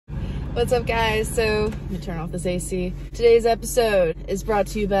What's up, guys? So, let me turn off this AC. Today's episode is brought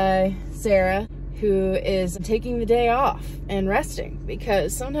to you by Sarah, who is taking the day off and resting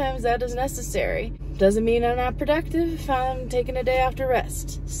because sometimes that is necessary. Doesn't mean I'm not productive if I'm taking a day off to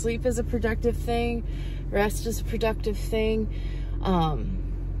rest. Sleep is a productive thing. Rest is a productive thing.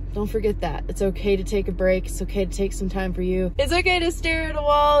 Don't forget that. It's okay to take a break. It's okay to take some time for you. It's okay to stare at a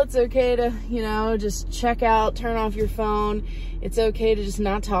wall. It's okay to, just check out, turn off your phone. It's okay to just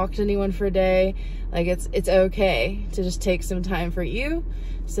not talk to anyone for a day. Like, it's okay to just take some time for you.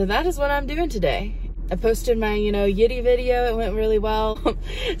 So that is what I'm doing today. I posted my, Yitty video. It went really well.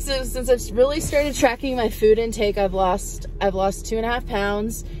 So since I've really started tracking my food intake, I've lost 2.5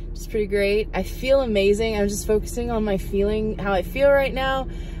 pounds. It's pretty great. I feel amazing. I'm just focusing on how I feel right now.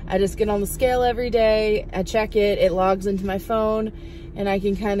 I just get on the scale every day. I check it. It logs into my phone, and I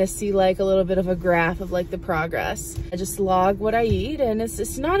can kind of see like a little bit of a graph of like the progress. I just log what I eat, and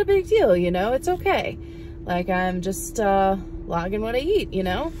it's not a big deal, It's okay. Like, I'm just logging what I eat,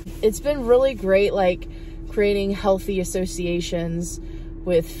 It's been really great, like creating healthy associations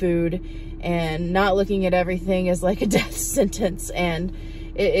with food and not looking at everything as like a death sentence. And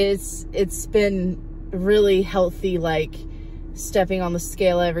it's been really healthy, like stepping on the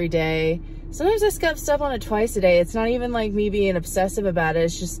scale every day. Sometimes I step on it twice a day. It's not even like me being obsessive about it.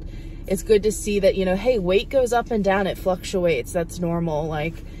 It's just, it's good to see that, hey, weight goes up and down. It fluctuates. That's normal.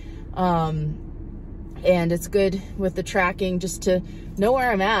 Like, and it's good with the tracking just to know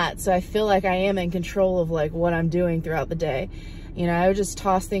where I'm at. So I feel like I am in control of like what I'm doing throughout the day. I would just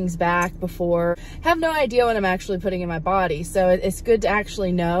toss things back before, have no idea what I'm actually putting in my body. So it's good to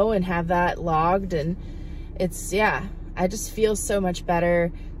actually know and have that logged. And it's, yeah, I just feel so much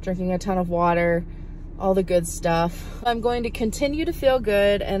better, drinking a ton of water, all the good stuff. I'm going to continue to feel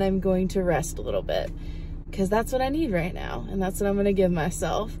good, and I'm going to rest a little bit because that's what I need right now. And that's what I'm going to give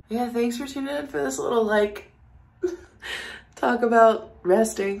myself. Yeah, thanks for tuning in for this little like talk about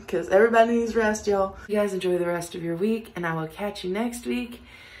resting, because everybody needs rest, y'all. You guys enjoy the rest of your week, and I will catch you next week,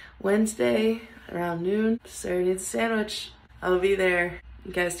 Wednesday around noon. Sarah needs a sandwich. I'll be there.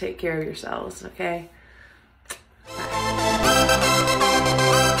 You guys take care of yourselves, okay?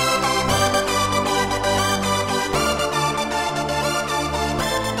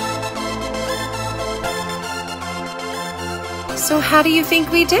 So how do you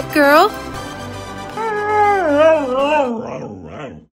think we did, girl?